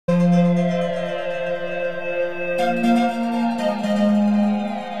Hello,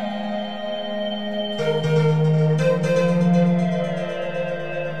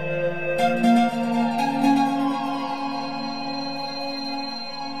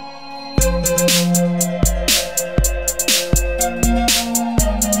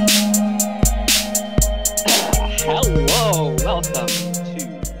 welcome to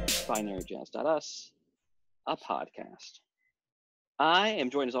BinaryJazz.us, a podcast. I am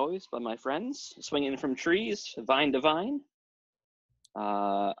joined as always by my friends, swinging from trees, vine to vine.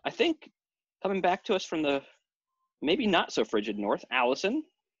 I think coming back to us from the maybe not so frigid north, Allison,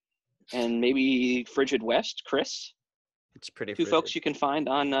 and maybe frigid west, Chris. It's pretty Two frigid. folks you can find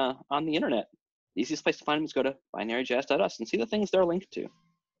on the internet. The easiest place to find them is go to BinaryJazz.us and see the things they're linked to.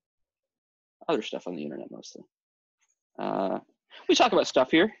 Other stuff on the internet mostly. We talk about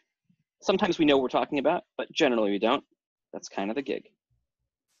stuff here. Sometimes we know what we're talking about, but generally we don't. That's kind of the gig.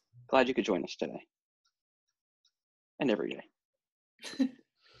 Glad you could join us today. And every day.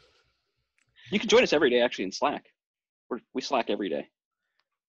 You can join us every day, actually, in Slack. We Slack every day.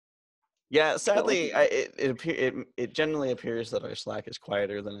 Yeah, sadly, it generally appears that our Slack is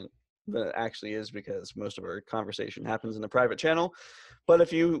quieter than it actually is because most of our conversation happens in the private channel. But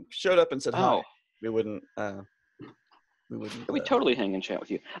if you showed up and said hi, we wouldn't. We totally hang and chat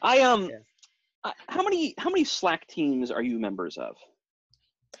with you. How many Slack teams are you members of?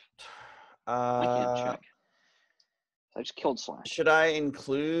 I can't check. I just killed Slack. Should I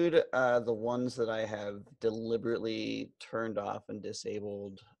include the ones that I have deliberately turned off and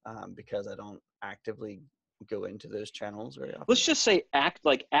disabled because I don't actively go into those channels very often? Let's just say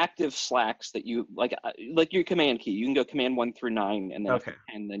active Slacks that you like your command key. You can go command 1 through 9 and then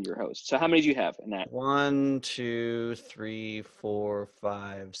and then your host. So how many do you have in that? 1, 2, 3, 4,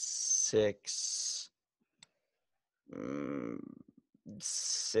 5, 6.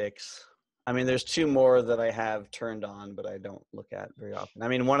 6. I mean, there's 2 more that I have turned on, but I don't look at very often. I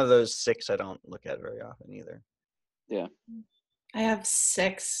mean, one of those 6 I don't look at very often either. Yeah. I have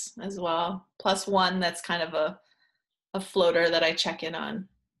 6 as well, plus 1 that's kind of a floater that I check in on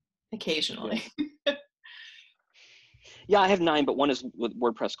occasionally. Yeah, I have 9, but one is with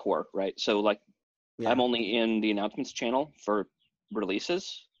WordPress core, right? So I'm only in the announcements channel for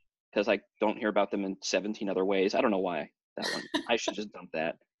releases because I don't hear about them in 17 other ways. I don't know why that one. I should just dump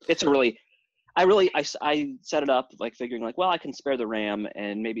that. It's I set it up figuring I can spare the RAM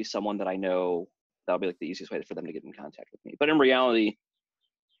and maybe someone that I know that'll be the easiest way for them to get in contact with me. But in reality,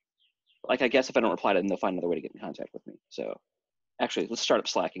 I guess if I don't reply to them, they'll find another way to get in contact with me. So actually, let's start up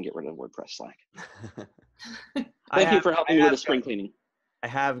Slack and get rid of WordPress Slack. Thank you for helping me with the spring cleaning. I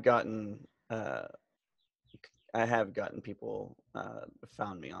have gotten people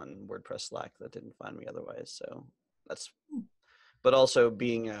found me on WordPress Slack that didn't find me otherwise. So but also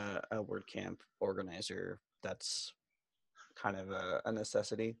being a WordCamp organizer, that's kind of a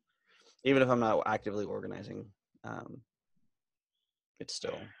necessity. Even if I'm not actively organizing, it's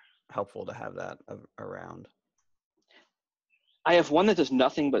still helpful to have that around. I have one that does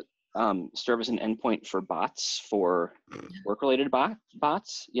nothing but serve as an endpoint for bots, for work-related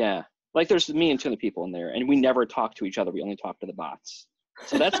bots. Yeah. There's me and 2 other people in there, and we never talk to each other. We only talk to the bots.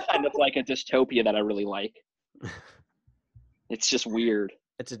 So that's kind of like a dystopia that I really like. It's just weird.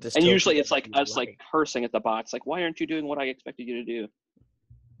 It's a dystopia. And usually it's us cursing at the bots, why aren't you doing what I expected you to do?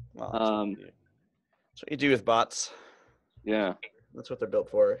 Well, that's what you do with bots. Yeah. That's what they're built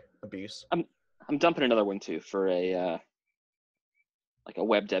for, abuse. I'm dumping another one too for a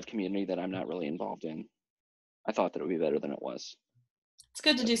web dev community that I'm not really involved in. I thought that it would be better than it was. It's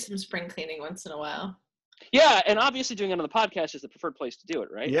good to do some spring cleaning once in a while. Yeah, and obviously doing it on the podcast is the preferred place to do it,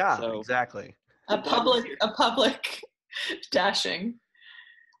 right? Yeah, exactly. A public dashing.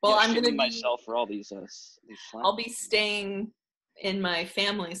 Well, I'm going to myself for all these Slack. I'll be staying in my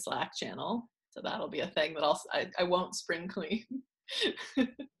family Slack channel, so that'll be a thing that I won't spring clean.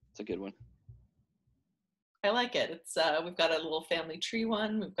 It's a good one. I like it. It's we've got a little family tree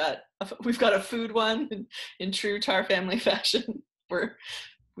one. We've got a food one in true Tar family fashion, where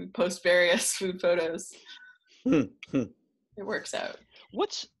we post various food photos. It works out.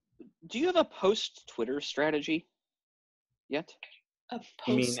 Do you have a post Twitter strategy yet?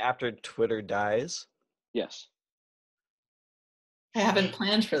 You mean after Twitter dies? Yes. I haven't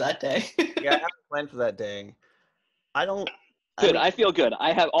planned for that day. Yeah, I haven't planned for that day. Good. I feel good.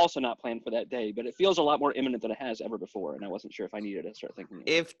 I have also not planned for that day, but it feels a lot more imminent than it has ever before, and I wasn't sure if I needed to start thinking.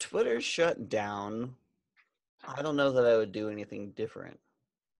 If Twitter shut down, I don't know that I would do anything different.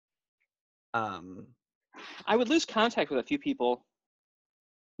 I would lose contact with a few people.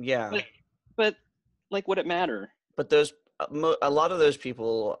 Yeah. But would it matter? But a lot of those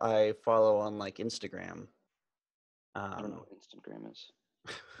people I follow on Instagram. I don't know what Instagram is.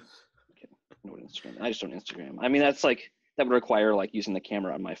 Okay. I know what Instagram is. I just don't Instagram. I mean, that's like, that would require like using the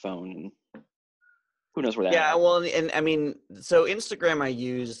camera on my phone, and who knows where that. Yeah, well, and I mean, so Instagram I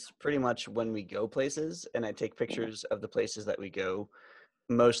use pretty much when we go places, and I take pictures of the places that we go,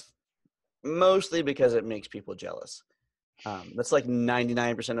 mostly because it makes people jealous. That's like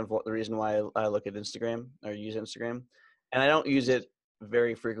 99% of the reason why I look at Instagram or use Instagram, and I don't use it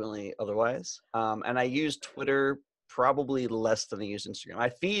very frequently otherwise. And I use Twitter probably less than I use Instagram. I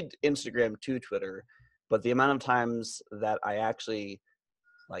feed Instagram to Twitter, but the amount of times that I actually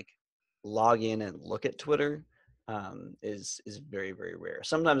like log in and look at Twitter is very, very rare.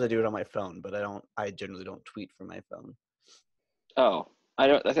 Sometimes I do it on my phone, but I generally don't tweet from my phone. Oh, I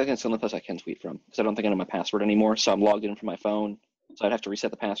think it's the only place I can tweet from, because I don't think I know my password anymore. So I'm logged in from my phone. So I'd have to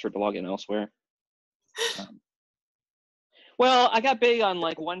reset the password to log in elsewhere. Well, I got big on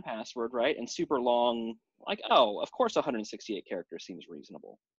like 1Password, right? And super long, like, oh, of course 168 characters seems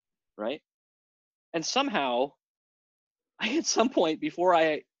reasonable, right? And somehow, at some point before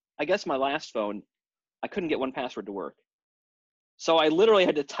I guess my last phone, I couldn't get 1Password to work. So I literally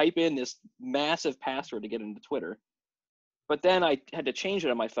had to type in this massive password to get into Twitter. But then I had to change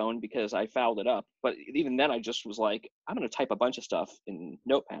it on my phone because I fouled it up. But even then I just was like, I'm going to type a bunch of stuff in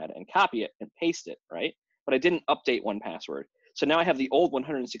Notepad and copy it and paste it, right? But I didn't update 1Password. So now I have the old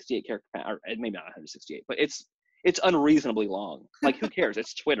 168 character, or maybe not 168, but it's unreasonably long. Like, who cares?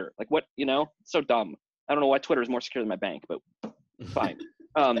 It's Twitter. Like, what, it's so dumb. I don't know why Twitter is more secure than my bank, but fine.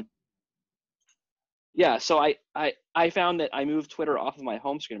 Yeah, so I found that I moved Twitter off of my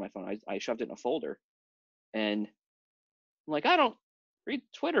home screen of my phone. I shoved it in a folder, and I'm like, I don't read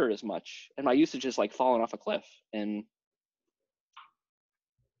Twitter as much, and my usage is like falling off a cliff. And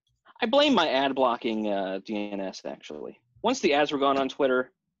I blame my ad blocking DNS, actually. Once the ads were gone on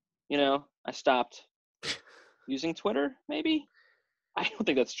Twitter, I stopped using Twitter, maybe? I don't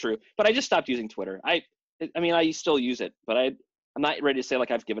think that's true, but I just stopped using Twitter. I mean, I still use it, but I'm not ready to say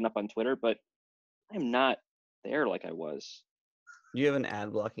like I've given up on Twitter, but I'm not there like I was. Do you have an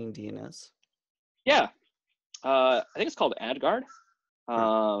ad blocking DNS? Yeah. I think it's called AdGuard.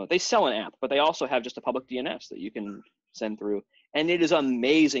 They sell an app, but they also have just a public DNS that you can send through. And it is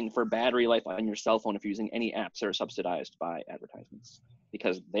amazing for battery life on your cell phone if you're using any apps that are subsidized by advertisements,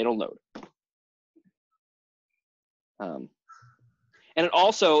 because they don't load. And it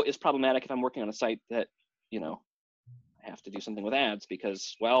also is problematic if I'm working on a site that, I have to do something with ads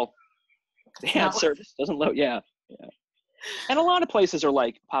because, well, the ad service doesn't load. Yeah. And a lot of places are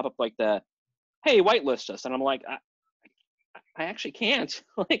like, pop up like the, hey, whitelist us. And I'm like, I actually can't.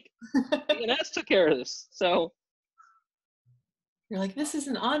 Like, DNS took care of this. So you're like, this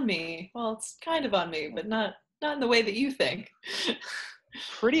isn't on me. Well, it's kind of on me, but not in the way that you think.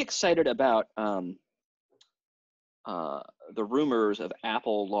 Pretty excited about the rumors of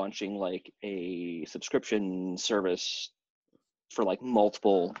Apple launching like a subscription service for like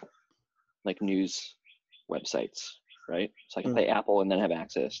multiple like news websites, right? So I can pay Apple and then have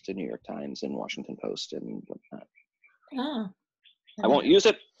access to New York Times and Washington Post and whatnot. Oh. I won't use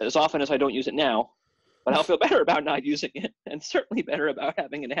it as often as I don't use it now, but I'll feel better about not using it, and certainly better about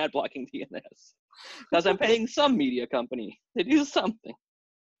having an ad blocking DNS, because I'm paying some media company to do something.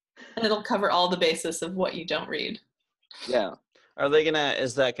 And it'll cover all the basis of what you don't read. Yeah.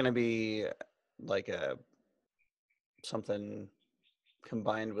 Is that gonna be like something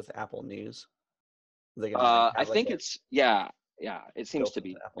combined with Apple News? I think it's it seems to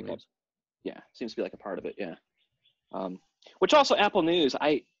be Apple like News. Seems to be like a part of it. Yeah. Which also Apple News,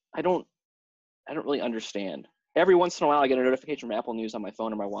 I don't really understand. Every once in a while I get a notification from Apple News on my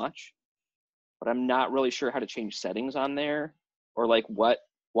phone or my watch, but I'm not really sure how to change settings on there, or like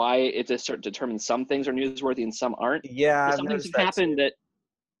why it just determines some things are newsworthy and some aren't. Yeah, some things have happened that,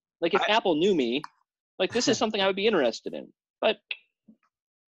 like, if Apple knew me, like, this is something I would be interested in. But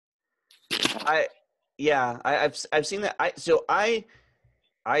I've seen that.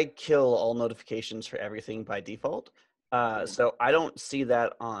 I kill all notifications for everything by default. So I don't see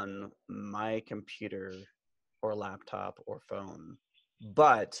that on my computer or laptop or phone,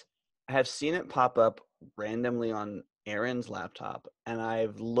 but I have seen it pop up randomly on Erin's laptop, and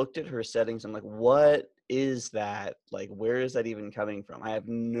I've looked at her settings. I'm like, what is that? Like, where is that even coming from? I have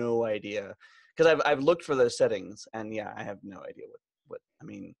no idea, because I've looked for those settings, and yeah, I have no idea what I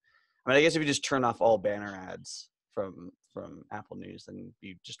mean, I guess if you just turn off all banner ads from Apple News, then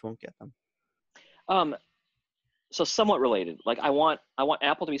you just won't get them. So somewhat related. Like, I want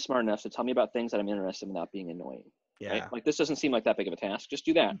Apple to be smart enough to tell me about things that I'm interested in without being annoying. Yeah. Right? Like, this doesn't seem like that big of a task. Just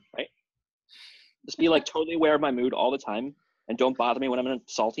do that, right? Just be like totally aware of my mood all the time, and don't bother me when I'm in a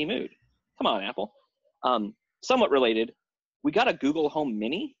salty mood. Come on, Apple. somewhat related. We got a Google Home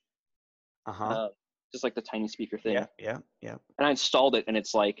Mini, Uh-huh. just like the tiny speaker thing. Yeah. And I installed it, and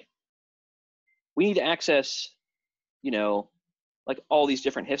it's like, we need to access, like all these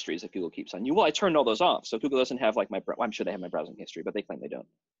different histories that Google keeps on you. Well, I turned all those off, so Google doesn't have like I'm sure they have my browsing history, but they claim they don't.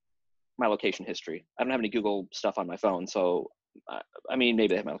 My location history. I don't have any Google stuff on my phone, so I mean, maybe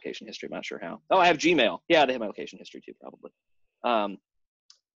they have my location history. I'm not sure how. Oh, I have Gmail. Yeah, they have my location history too, probably.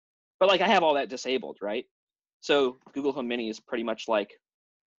 But like, I have all that disabled, right? So Google Home Mini is pretty much like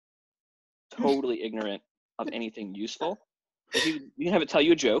totally ignorant of anything useful. If you can have it tell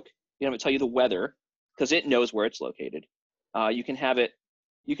you a joke. You can have it tell you the weather because it knows where it's located. You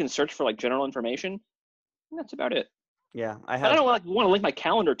can search for like general information. And that's about it. Yeah, But I don't want to link my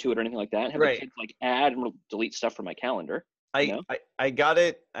calendar to it or anything like that. And have Right. the kids like add and delete stuff from my calendar. I got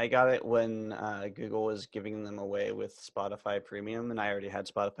it when Google was giving them away with Spotify Premium, and I already had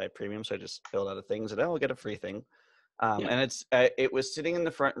Spotify Premium, so I just filled out a thing, said, I'll get a free thing. And it was sitting in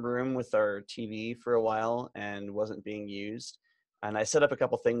the front room with our TV for a while and wasn't being used. And I set up a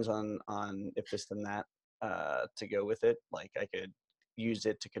couple things on If This Then That to go with it. Like I could use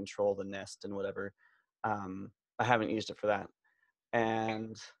it to control the Nest and whatever. I haven't used it for that.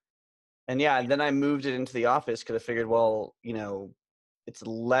 And then I moved it into the office because I figured, well, it's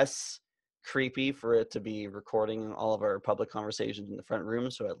less creepy for it to be recording all of our public conversations in the front room.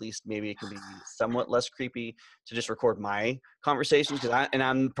 So at least maybe it can be somewhat less creepy to just record my conversations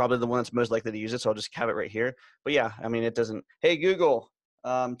I'm probably the one that's most likely to use it. So I'll just have it right here. But yeah, I mean, it doesn't, hey, Google,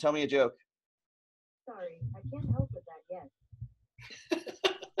 tell me a joke. Sorry, I can't help with that yet.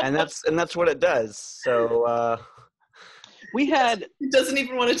 And that's what it does. So, it doesn't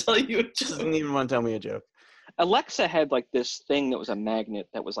even want to tell you a joke. Doesn't even want to tell me a joke. Alexa had like this thing that was a magnet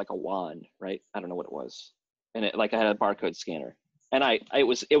that was like a wand, right? I don't know what it was, and it like I had a barcode scanner, and it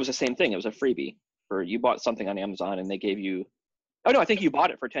was the same thing. It was a freebie for you bought something on Amazon, and they gave you. Oh no, I think you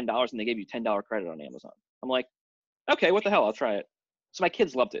bought it for $10, and they gave you $10 credit on Amazon. I'm like, okay, what the hell? I'll try it. So my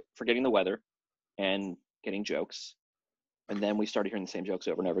kids loved it for getting the weather, and getting jokes, and then we started hearing the same jokes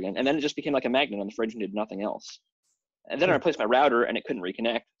over and over again, and then it just became like a magnet on the fridge and did nothing else. And then I replaced my router, and it couldn't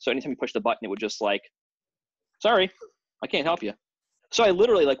reconnect. So anytime you push the button, it would just like, sorry, I can't help you. So I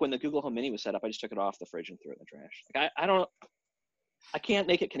literally, like when the Google Home Mini was set up, I just took it off the fridge and threw it in the trash. Like I can't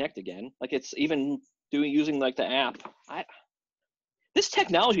make it connect again. Like it's even using like the app. This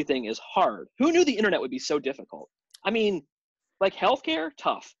technology thing is hard. Who knew the internet would be so difficult? I mean, like healthcare,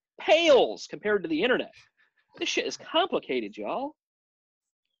 tough. Pales compared to the internet. This shit is complicated, y'all.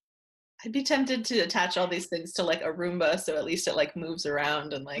 I'd be tempted to attach all these things to like a Roomba, so at least it like moves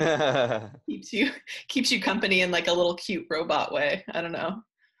around and like keeps you company in like a little cute robot way. I don't know.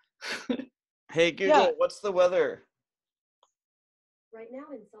 Hey Google, What's the weather? Right now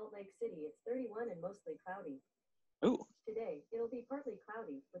in Salt Lake City, it's 31 and mostly cloudy. Ooh. Today, it'll be partly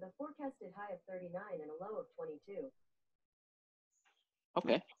cloudy with a forecasted high of 39 and a low of 22.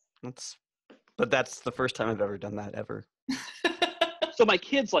 Okay. That's the first time I've ever done that ever. So my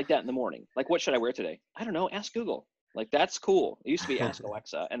kids like that in the morning. Like, what should I wear today? I don't know. Ask Google. Like, that's cool. It used to be Ask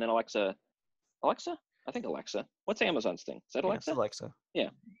Alexa, and then Alexa? I think Alexa. What's Amazon's thing? Is that Alexa? Yes, Alexa. Yeah.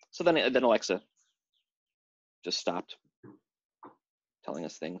 So then Alexa just stopped telling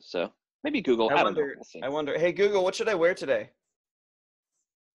us things. So maybe Google. I don't know. We'll see. I wonder. Hey Google, what should I wear today?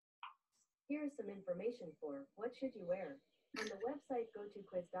 Here's some information for what should you wear. On the website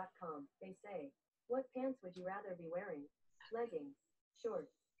gotoquiz.com, they say, what pants would you rather be wearing? Leggings,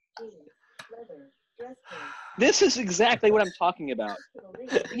 shorts, jeans, leather, dress pants. This is exactly what I'm talking about.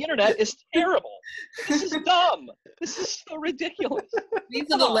 The internet is terrible. This is dumb. This is so ridiculous. These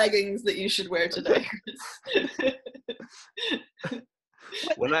are the leggings that you should wear today.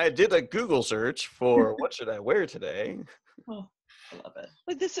 When I did a Google search for what should I wear today. Oh, I love it.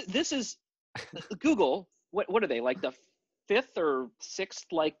 Like this is Google. What are they, like the 5th or 6th,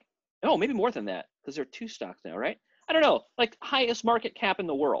 like, oh, maybe more than that, because they're 2 stocks now, right? I don't know, like highest market cap in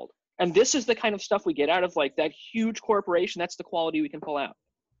the world. And this is the kind of stuff we get out of like that huge corporation. That's the quality we can pull out.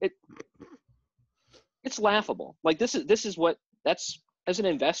 It's laughable. Like this is what that's as an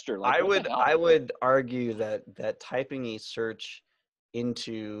investor. Like I would argue that typing a search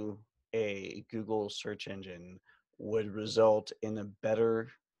into a Google search engine would result in a better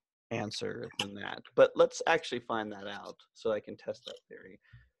answer than that. But let's actually find that out so I can test that theory.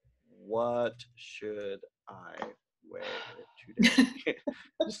 What should I wear today?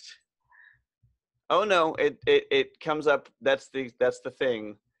 Oh no, it comes up. That's the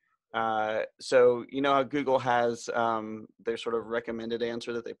thing. So you know how Google has their sort of recommended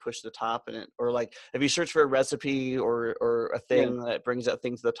answer that they push to the top, and or like if you search for a recipe or a thing that brings up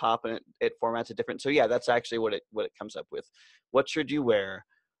things to the top and it formats it different. So yeah, that's actually what it comes up with. What should you wear?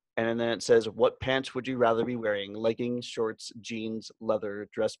 And then it says, what pants would you rather be wearing? Leggings, shorts, jeans, leather,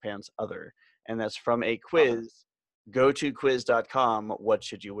 dress pants, other. And that's from a quiz. Go to quiz.com. What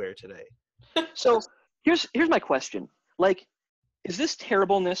should you wear today? So here's my question. Like, is this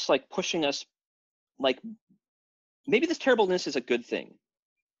terribleness like pushing us, like maybe this terribleness is a good thing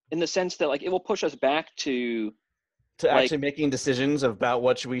in the sense that like it will push us back to actually making decisions about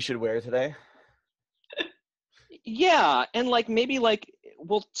what we should wear today? Yeah, and like maybe like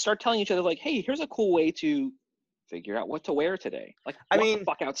we'll start telling each other like, hey, here's a cool way to figure out what to wear today. Like, walk the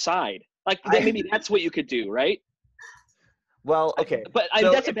fuck outside. Like, maybe that's what you could do, right? Well, okay, but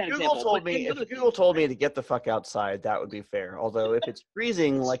so that's a bad example. If Google told me to get the fuck outside, that would be fair. Although if it's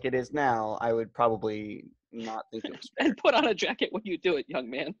freezing like it is now, I would probably not think it was fair. And put on a jacket when you do it, young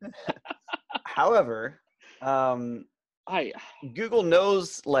man. However, Google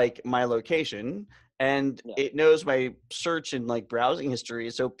knows like my location, and it knows my search and like browsing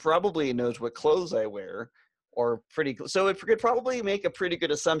history, so probably it knows what clothes I wear, or so it could probably make a pretty good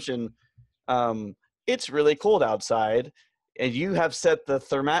assumption. It's really cold outside, and you have set the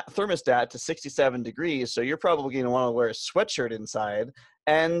thermostat to 67 degrees, so you're probably going to want to wear a sweatshirt inside,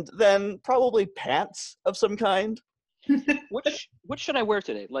 and then probably pants of some kind. What should I wear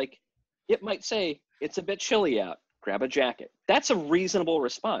today? Like, it might say, it's a bit chilly out. Grab a jacket. That's a reasonable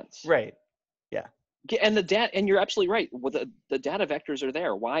response. Right. Yeah. And and you're absolutely right. Well, the data vectors are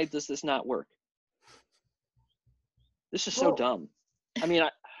there. Why does this not work? This is so dumb. I mean,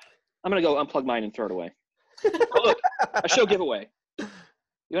 I'm going to go unplug mine and throw it away. Oh, look, a show giveaway. You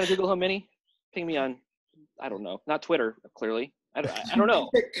want a Google Home Mini? Ping me on, I don't know, not Twitter, clearly. I don't know.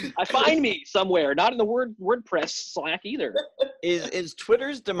 Find me somewhere, not in the WordPress Slack either. Is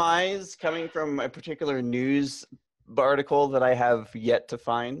Twitter's demise coming from a particular news article that I have yet to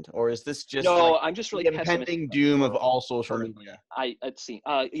find, or is this just I'm just really the impending doom of all social media? I'd see.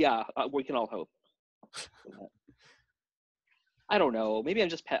 We can all hope. I don't know. Maybe I'm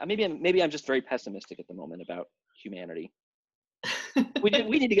just very pessimistic at the moment about humanity. We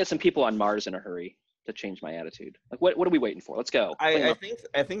need to get some people on Mars in a hurry to change my attitude. Like, what are we waiting for? Let's go. I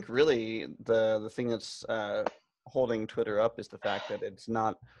think really the thing that's holding Twitter up is the fact that it's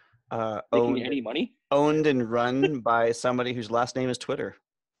not making any money, owned and run by somebody whose last name is Twitter.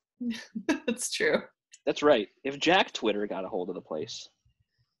 That's true. That's right. If Jack Twitter got a hold of the place,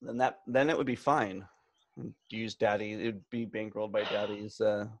 then it would be fine. Use Daddy. It would be bankrolled by Daddy's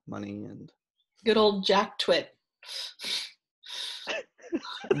money and good old Jack Twit.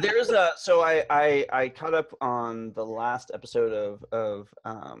 There's so I caught up on the last episode of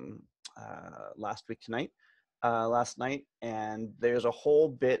last night, and there's a whole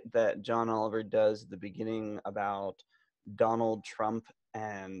bit that John Oliver does at the beginning about Donald Trump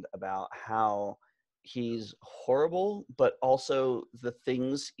and about how he's horrible, but also the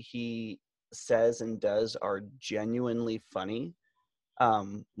things he says and does are genuinely funny.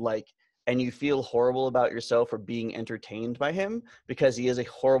 And you feel horrible about yourself for being entertained by him because he is a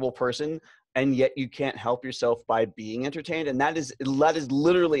horrible person, and yet you can't help yourself by being entertained. And that is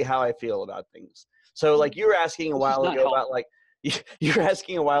literally how I feel about things. So like you were asking a while ago about like you were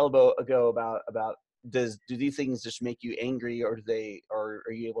asking a while ago about do these things just make you angry, or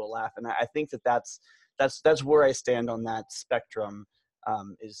are you able to laugh? And I think that's where I stand on that spectrum.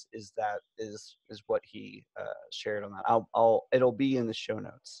 Is what he shared on that. It'll be in the show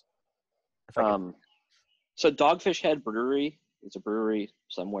notes. So Dogfish Head Brewery is a brewery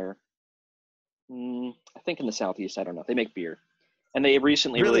somewhere. I think in the Southeast. I don't know. They make beer, and they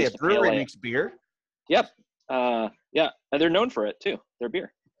recently released a brewery makes beer. Yep. Yeah, and they're known for it too. Their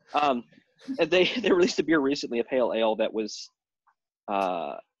beer. And they released a beer recently, a pale ale that was,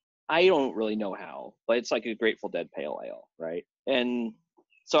 I don't really know how, but it's like a Grateful Dead pale ale, right? And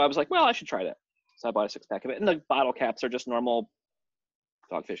so I was like, well, I should try that. So I bought a 6-pack of it, and the bottle caps are just normal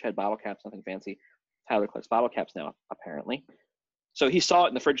Dogfish Head bottle caps, nothing fancy. Tyler collects bottle caps now, apparently. So he saw it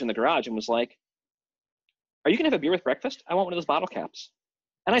in the fridge in the garage and was like, are you going to have a beer with breakfast? I want one of those bottle caps.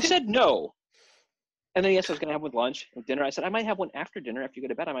 And I said no. And then he asked if I was going to have one with lunch or dinner. I said, I might have one after dinner. After you go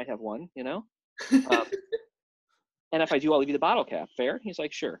to bed, I might have one, you know? And if I do, I'll leave you the bottle cap. Fair? He's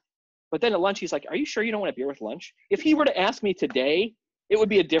like, sure. But then at lunch, he's like, are you sure you don't want a beer with lunch? If he were to ask me today, it would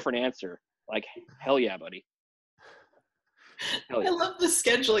be a different answer. Like, hell yeah, buddy. I love the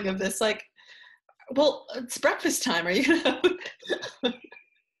scheduling of this. Like, well, it's breakfast time. Are you gonna?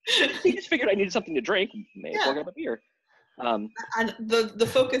 He just figured I needed something to drink. May as well get a beer. And the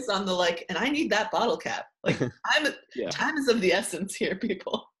focus on the like, and I need that bottle cap. Like time is of the essence here,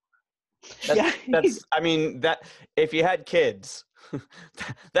 people. That's I mean, that if you had kids,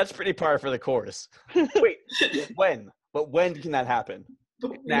 that's pretty par for the course. Wait, when? But when can that happen?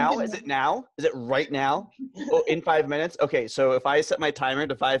 Now? Is it now? Is it right now? Oh, in 5 minutes? Okay, so if I set my timer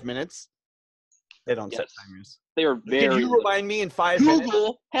to 5 minutes, they don't set timers. They are very. Can you remind me in 5 minutes?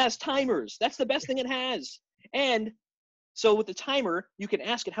 Google has timers. That's the best thing it has. And so with the timer, you can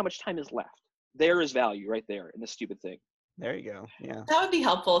ask it how much time is left. There is value right there in this stupid thing. There you go. Yeah. That would be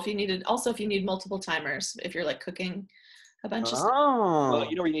helpful if you needed. Also, if you need multiple timers, if you're like cooking a bunch of stuff. Well,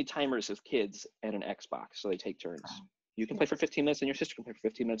 you know where you need timers with kids and an Xbox, so they take turns. You can play for 15 minutes, and your sister can play for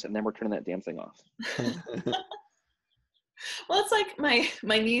 15 minutes, and then we're turning that damn thing off. Well, it's like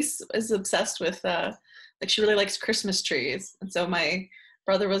my niece is obsessed with like she really likes Christmas trees, and so my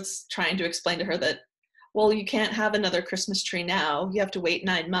brother was trying to explain to her that, well, you can't have another Christmas tree now. You have to wait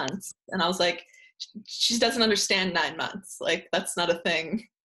 9 months. And I was like, she doesn't understand 9 months. Like, that's not a thing.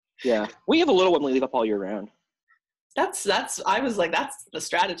 Yeah. We have a little one we leave up all year round. I was like, that's the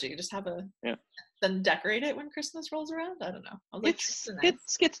strategy. Just have then decorate it when Christmas rolls around. I don't know. I was like, it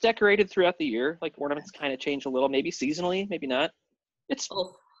gets decorated throughout the year. Like, ornaments kind of change a little, maybe seasonally, maybe not. It's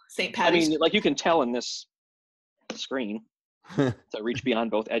St. Patty's. I mean, like you can tell in this screen to reach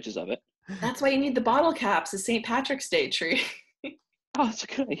beyond both edges of it. That's why you need the bottle caps, the St. Patrick's Day tree. Oh, that's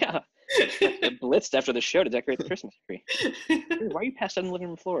good. Yeah. It blitzed after the show to decorate the Christmas tree. Dude, why are you passed out on the living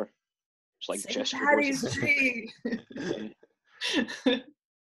room floor? Just like St. gesture. Patty's tree.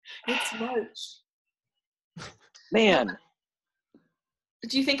 It's March. Man.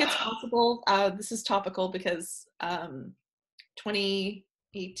 Do you think it's possible? This is topical because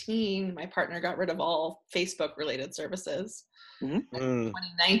 2018, my partner got rid of all Facebook-related services. Mm-hmm.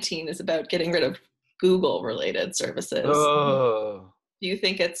 2019 is about getting rid of Google-related services. Oh. Do you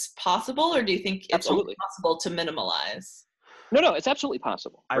think it's possible, or do you think it's only possible to minimalize? No, it's absolutely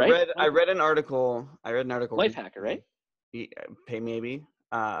possible. I read an article. Life hacker, right? Pay maybe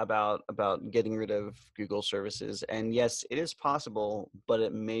about getting rid of Google services, and yes, it is possible, but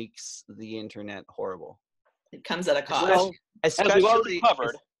it makes the internet horrible. It comes at a cost. Well, especially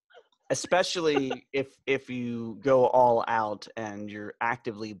covered. Especially if you go all out and you're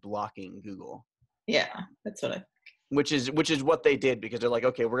actively blocking Google. Yeah, that's what I. Which is what they did, because they're like,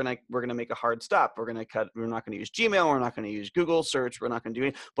 okay, we're gonna make a hard stop. We're not gonna use Gmail. We're not gonna use Google search. We're not gonna do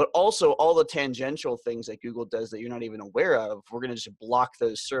it. But also all the tangential things that Google does that you're not even aware of, we're gonna just block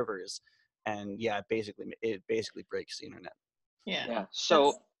those servers. And yeah, it basically breaks the internet. Yeah.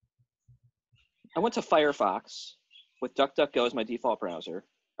 So I went to Firefox with DuckDuckGo as my default browser.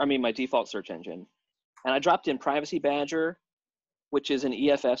 I mean, my default search engine. And I dropped in Privacy Badger, which is an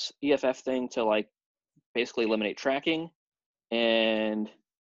EFF thing to like basically eliminate tracking. And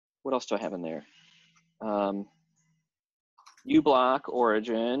what else do I have in there? uBlock,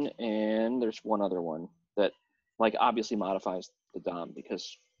 Origin, and there's one other one that like obviously modifies the DOM,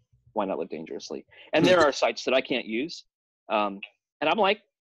 because why not live dangerously? And there are sites that I can't use. And I'm like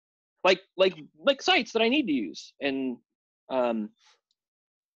sites that I need to use. And I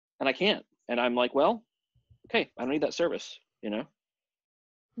can't. And I'm like, well, okay, I don't need that service, you know?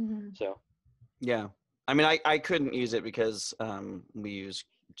 Mm-hmm. So. Yeah. I mean, I couldn't use it because we use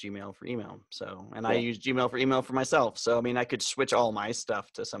Gmail for email. So, and I use Gmail for email for myself. So, I mean, I could switch all my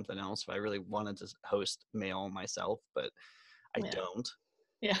stuff to something else if I really wanted to host mail myself, but I don't.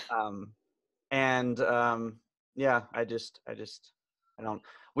 Yeah. Yeah, I don't.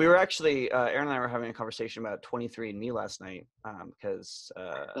 We were actually, Erin and I were having a conversation about 23andMe last night because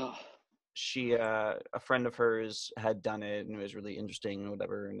she, a friend of hers had done it and it was really interesting and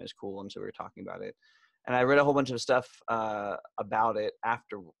whatever, and it's cool. And so we were talking about it. And I read a whole bunch of stuff about it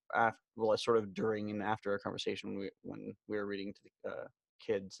sort of during and after our conversation when we were reading to the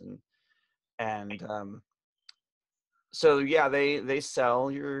kids. So yeah, they sell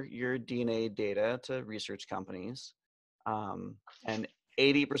your DNA data to research companies, and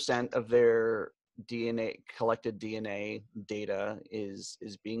 80% of their collected DNA data is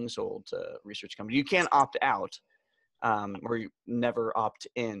being sold to research companies. You can't opt out, or you never opt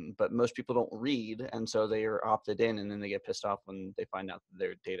in, but most people don't read, and so they are opted in, and then they get pissed off when they find out that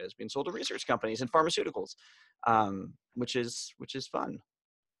their data is being sold to research companies and pharmaceuticals, which is fun.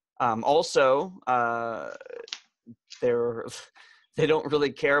 Also, they don't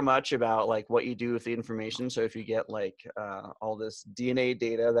really care much about like what you do with the information. So if you get like all this DNA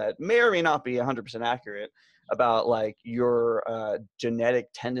data that may or may not be 100% accurate about like your genetic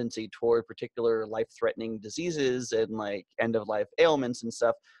tendency toward particular life-threatening diseases and like end-of-life ailments and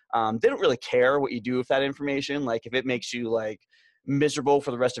stuff, they don't really care what you do with that information. Like if it makes you like miserable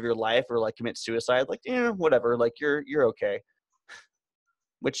for the rest of your life or like commit suicide, like whatever, like you're okay.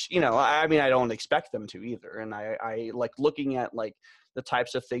 Which, you know, I mean, I don't expect them to either. And I like looking at like the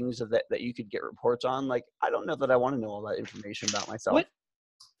types of things that you could get reports on. Like, I don't know that I want to know all that information about myself. What?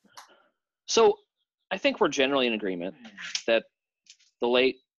 So I think we're generally in agreement that the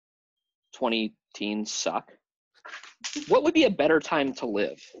late 20-teens suck. What would be a better time to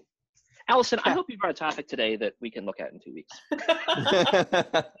live? Allison, I hope you brought a topic today that we can look at in 2 weeks.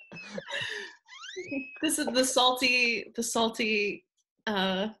 This is the salty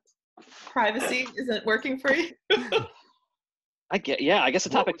privacy isn't working for you. I guess the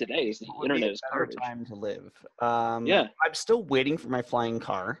topic today is the internet is better garbage. time to live. Yeah. I'm still waiting for my flying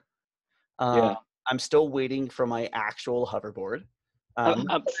car. Yeah. I'm still waiting for my actual hoverboard. I'm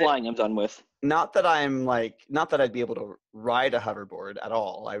flying. I'm done with. Not that I'd be able to ride a hoverboard at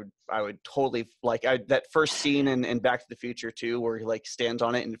all. I would totally like that first scene in Back to the Future 2 where he like stands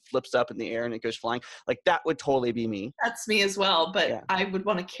on it and flips up in the air and it goes flying. Like that would totally be me. That's me as well, but Yeah. I would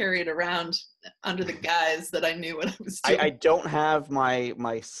want to carry it around under the guise that I knew what I was doing. I don't have my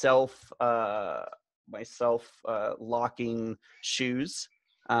self locking shoes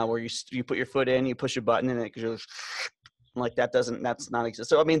where you put your foot in, you push a button and it goes like that's not exist.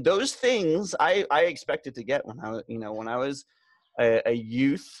 So I mean those things I expected to get when I was a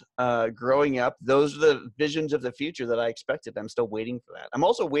youth growing up. Those are the visions of the future that I expected. I'm still waiting for that. I'm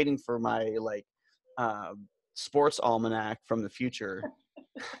also waiting for my like sports almanac from the future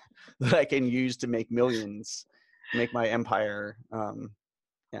that I can use to make millions, make my empire.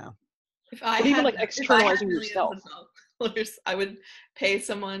 If I But even had, like if I had externalizing millions yourself. of dollars, I would pay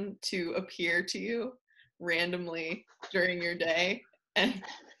someone to appear to you randomly during your day and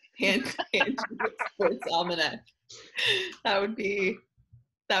hand you a sports almanac. That would be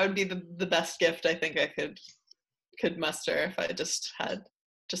the best gift I think I could muster if I just had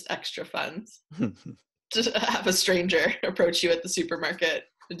extra funds. To have a stranger approach you at the supermarket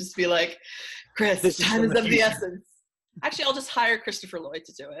and just be like, Chris, time is of the essence. Actually, I'll just hire Christopher Lloyd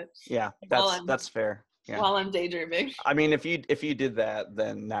to do it. Yeah, that's fair. Yeah. While I'm daydreaming. I mean, if you did that,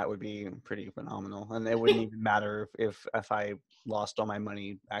 then that would be pretty phenomenal, and it wouldn't even matter if I lost all my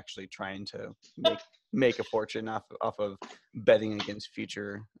money actually trying to make a fortune off of betting against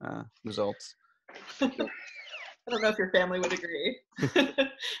future results. I don't know if your family would agree.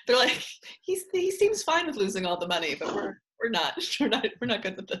 They're like, he seems fine with losing all the money, but we're not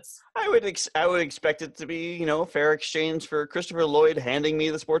good with this. I would expect it to be a fair exchange for Christopher Lloyd handing me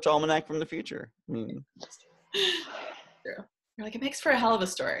the sports almanac from the future. I mean, true. You're like, it makes for a hell of a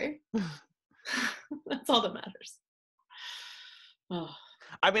story. That's all that matters. Oh.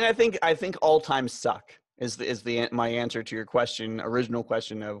 I mean, I think all times suck is my answer to your original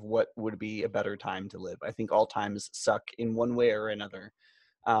question of what would be a better time to live. I think all times suck in one way or another.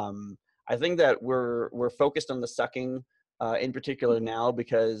 I think that we're focused on the sucking in particular now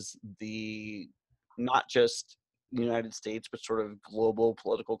because the not just the United States but sort of global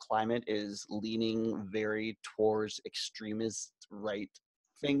political climate is leaning very towards extremist right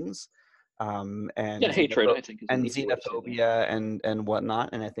things. And hatred, I think, and xenophobia and whatnot,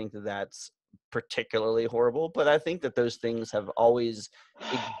 and I think that's particularly horrible. But I think that those things have always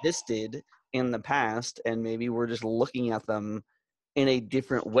existed in the past, and maybe we're just looking at them in a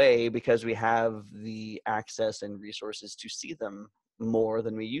different way because we have the access and resources to see them more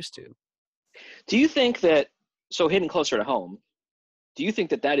than we used to. Do you think that, so hitting closer to home, do you think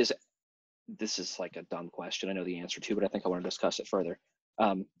that is, this is like a dumb question, I know the answer to, but I think I want to discuss it further.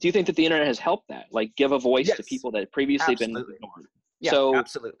 Do you think that the internet has helped that, like give a voice to people that had previously been ignored? Yeah, so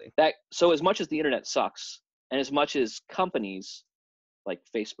absolutely. So as much as the internet sucks, and as much as companies like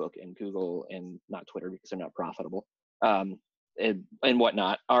Facebook and Google and not Twitter because they're not profitable, and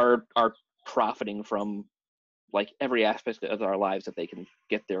whatnot are profiting from like every aspect of our lives that they can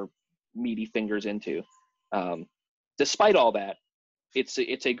get their meaty fingers into. Despite all that, it's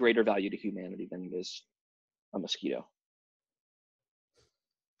a greater value to humanity than it is a mosquito.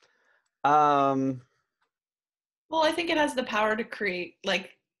 Well, I think it has the power to create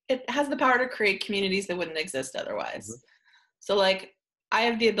communities that wouldn't exist otherwise. Mm-hmm. So like I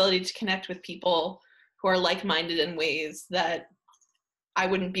have the ability to connect with people who are like-minded in ways that I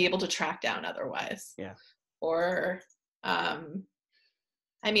wouldn't be able to track down otherwise. Yeah. Or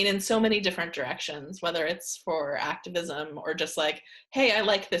I mean, in so many different directions, whether it's for activism or just like, hey, I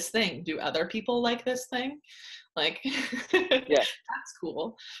like this thing. Do other people like this thing? Like, Yeah, that's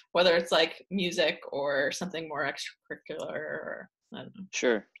cool. Whether it's like music or something more extracurricular, or I don't know.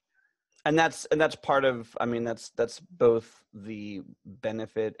 sure. And that's part of, I mean, that's both the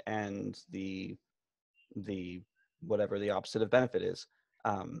benefit and the whatever the opposite of benefit is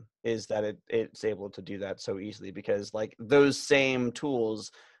that it's able to do that so easily, because like those same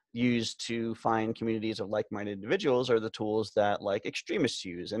tools used to find communities of like-minded individuals are the tools that like extremists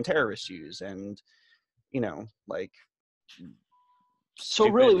use and terrorists use, and like So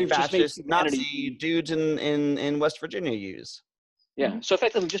really, stupid we've just made fascist humanity. Nazi dudes in West Virginia use. Yeah. So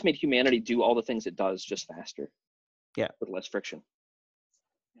effectively, we've just made humanity do all the things it does just faster. Yeah. With less friction.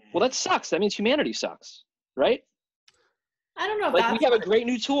 Well, that sucks. That means humanity sucks, right? I don't know if Like that's we have a great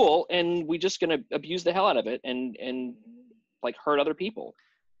new tool, and we're just gonna abuse the hell out of it and like hurt other people,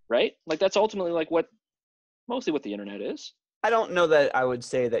 right? Like that's ultimately like mostly what the internet is. I don't know that I would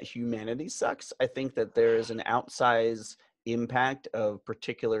say that humanity sucks. I think that there is an outsized impact of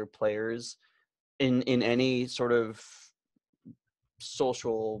particular players in any sort of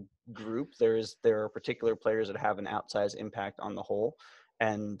social group. There are particular players that have an outsized impact on the whole,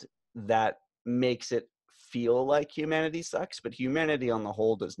 and that makes it feel like humanity sucks, but humanity on the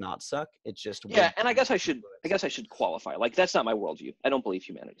whole does not suck. It's just Yeah, and I guess I should qualify. Like that's not my worldview. I don't believe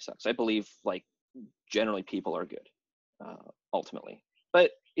humanity sucks. I believe like generally people are good, ultimately.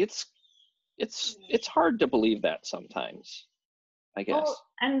 But it's hard to believe that sometimes, I guess. Well,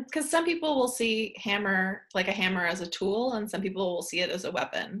 and because some people will see a hammer as a tool, and some people will see it as a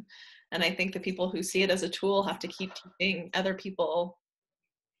weapon. And I think the people who see it as a tool have to keep teaching other people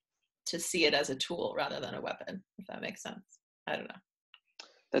to see it as a tool rather than a weapon, if that makes sense. I don't know.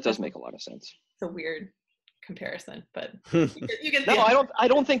 That does make a lot of sense. It's a weird comparison, but Hmm. you get No, the I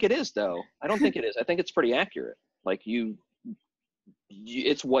don't think it is though. I don't think it is. I think it's pretty accurate. Like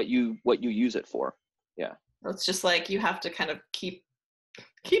it's what you use it for. Yeah. It's just like you have to kind of keep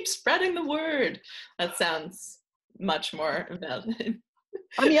spreading the word. That sounds much more valid.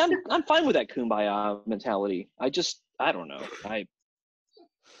 I mean, I'm fine with that kumbaya mentality. I don't know.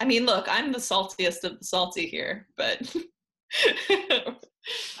 I mean, look, I'm the saltiest of the salty here, but I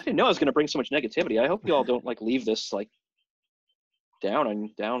didn't know I was going to bring so much negativity. I hope you all don't like leave this like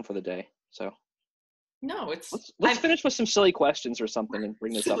down for the day. So no, it's let's finish with some silly questions or something and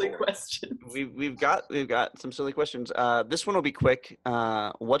bring this silly up. questions. We've got some silly questions. This one will be quick.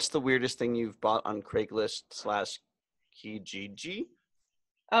 What's the weirdest thing you've bought on Craigslist / Kijiji?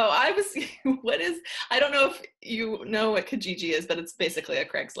 Oh, I don't know if you know what Kijiji is, but it's basically a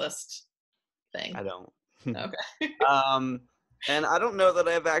Craigslist thing. I don't. Okay. And I don't know that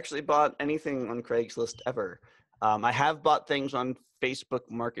I've actually bought anything on Craigslist ever. I have bought things on Facebook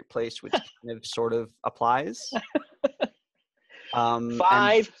Marketplace, which kind of sort of applies.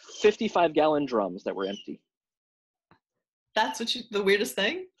 5 55-gallon drums that were empty. That's the weirdest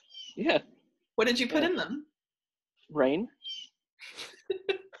thing? Yeah. What did you put in them? Rain.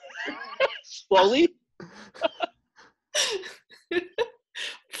 Slowly.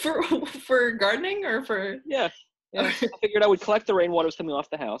 For gardening or for Yeah. I figured I would collect the rainwater was coming off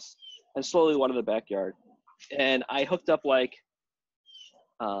the house and slowly water the backyard. And I hooked up like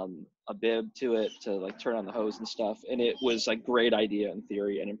a bib to it to like turn on the hose and stuff. And it was a great idea in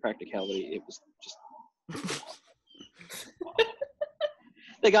theory, and in practicality, it was just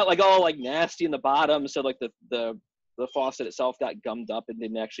they got like all like nasty in the bottom. So like the faucet itself got gummed up and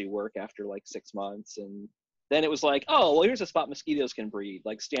didn't actually work after like 6 months. And then it was like, oh, well, here's a spot mosquitoes can breed,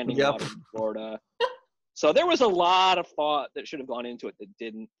 like standing water in Florida. So there was a lot of thought that should have gone into it that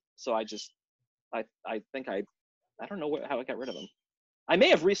didn't. So I think I don't know how I got rid of them. I may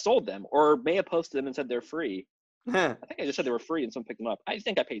have resold them or may have posted them and said they're free. I think I just said they were free and someone picked them up. I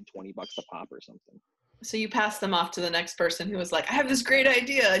think I paid $20 a pop or something. So you passed them off to the next person who was like, I have this great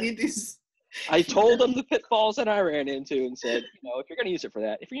idea. I need these. I told them the pitfalls that I ran into and said, if you're going to use it for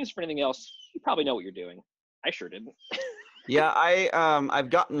that, if you're going to use it for anything else, you probably know what you're doing. I sure didn't. Yeah, I've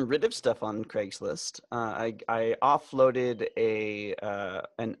gotten rid of stuff on Craigslist. I offloaded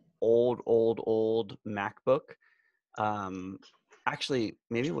an old MacBook. Actually,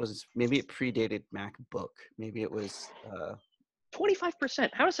 maybe it predated MacBook. Maybe it was 25%.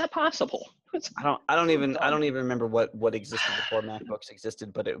 How is that possible? I don't even remember what existed before MacBooks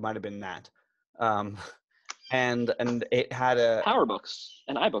existed, but it might have been that. And it had a PowerBooks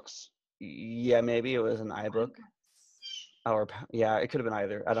and iBooks. Yeah, maybe it was an iBook. Or yeah, it could have been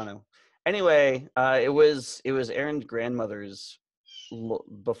either. I don't know. Anyway, it was Aaron's grandmother's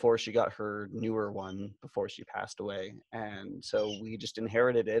before she got her newer one, before she passed away. And so we just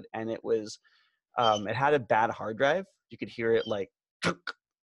inherited it, and it was, it had a bad hard drive. You could hear it like,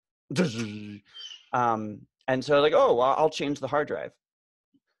 and so like, oh, well, I'll change the hard drive.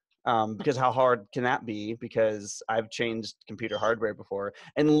 Because how hard can that be? Because I've changed computer hardware before.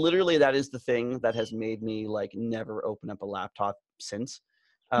 And literally that is the thing that has made me like never open up a laptop since.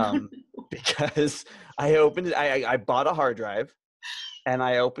 Because I opened it, I bought a hard drive and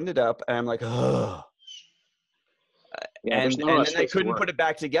I opened it up and I'm like, oh. Yeah, and then I space to couldn't work. put it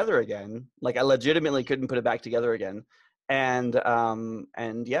back together again. Like I legitimately couldn't put it back together again. And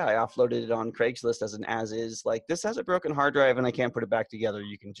yeah, I offloaded it on Craigslist as an as is. Like, this has a broken hard drive and I can't put it back together.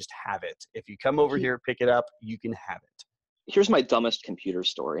 You can just have it. If you come over here, pick it up, you can have it. Here's my dumbest computer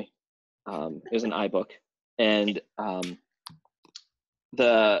story. It was an iBook, and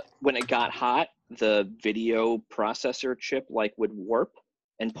when it got hot, the video processor chip like would warp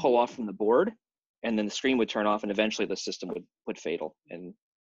and pull off from the board, and then the screen would turn off, and eventually the system would fatal and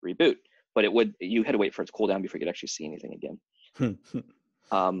reboot. But you had to wait for it to cool down before you could actually see anything again.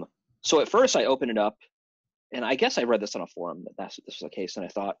 So at first I opened it up, and I guess I read this on a forum that this was the case, and I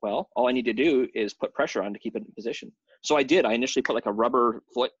thought, well, all I need to do is put pressure on to keep it in position. So I did. I initially put like a rubber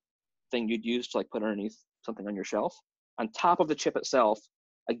foot thing you'd use to like put underneath something on your shelf on top of the chip itself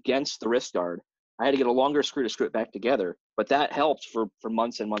against the wrist guard. I had to get a longer screw to screw it back together, but that helped for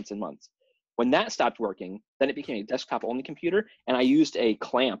months and months and months. When that stopped working, then it became a desktop-only computer, and I used a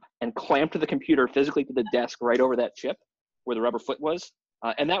clamp and clamped the computer physically to the desk right over that chip where the rubber foot was,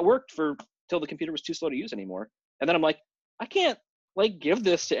 and that worked till the computer was too slow to use anymore. And then I'm like, I can't like give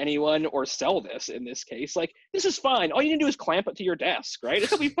this to anyone or sell this in this case. Like, this is fine. All you need to do is clamp it to your desk, right?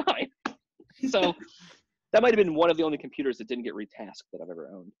 It'll be fine. So that might have been one of the only computers that didn't get retasked that I've ever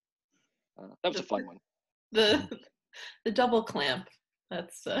owned. That was a fun one. The double clamp.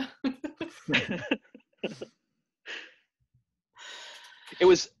 That's It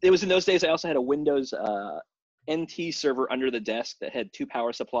was in those days. I also had a Windows NT server under the desk that had two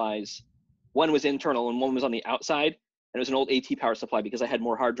power supplies. One was internal and one was on the outside, and it was an old AT power supply because I had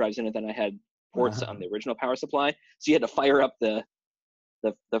more hard drives in it than I had ports on the original power supply. So you had to fire up the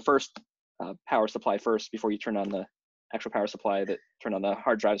first power supply first before you turn on the actual power supply that turned on the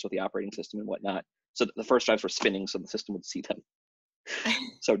hard drives with the operating system and whatnot. So that the first drives were spinning so the system would see them.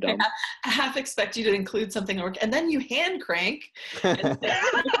 So dumb. I half expect you to include something at work, and then you hand crank. You had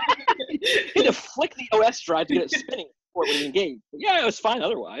to flick the OS drive to get it spinning before it would engage. But yeah, it was fine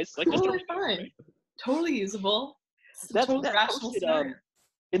otherwise. Like, totally fine. Right? Totally usable. That's totally rational posted,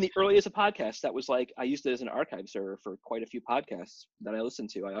 in the earliest of podcasts, that was like, I used it as an archive server for quite a few podcasts that I listened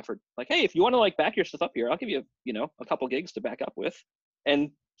to. I offered like, hey, if you want to like back your stuff up here, I'll give you, a couple gigs to back up with.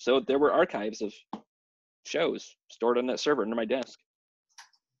 And so there were archives of shows stored on that server under my desk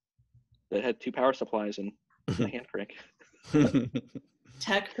that had two power supplies and a hand crank.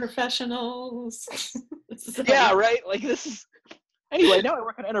 Tech professionals. Yeah, right? Like, this is... Anyway, now I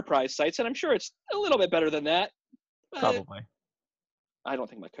work on enterprise sites, and I'm sure it's a little bit better than that. Probably. I don't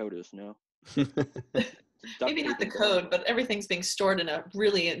think my code is, no. Maybe not the code, but everything's being stored in a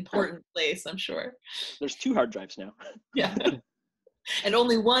really important place, I'm sure. There's 2 hard drives now. Yeah. And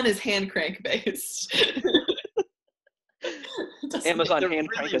only one is hand crank based. Amazon hand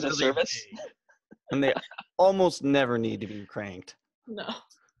crank as a service. And they almost never need to be cranked. No.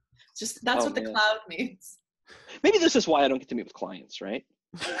 Just that's what the cloud means. Maybe this is why I don't get to meet with clients, right?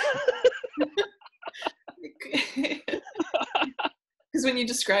 Because when you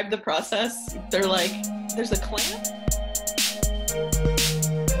describe the process, they're like, there's a clamp?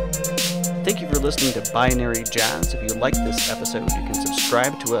 Thank you for listening to Binary Jazz. If you like this episode, you can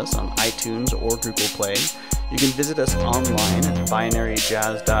subscribe to us on iTunes or Google Play. You can visit us online at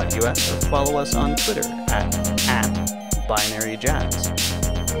binaryjazz.us or follow us on Twitter at binaryjazz.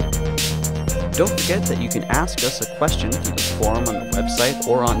 Don't forget that you can ask us a question through the forum on the website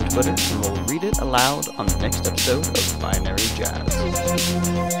or on Twitter, and we'll read it aloud on the next episode of Binary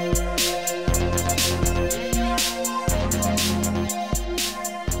Jazz.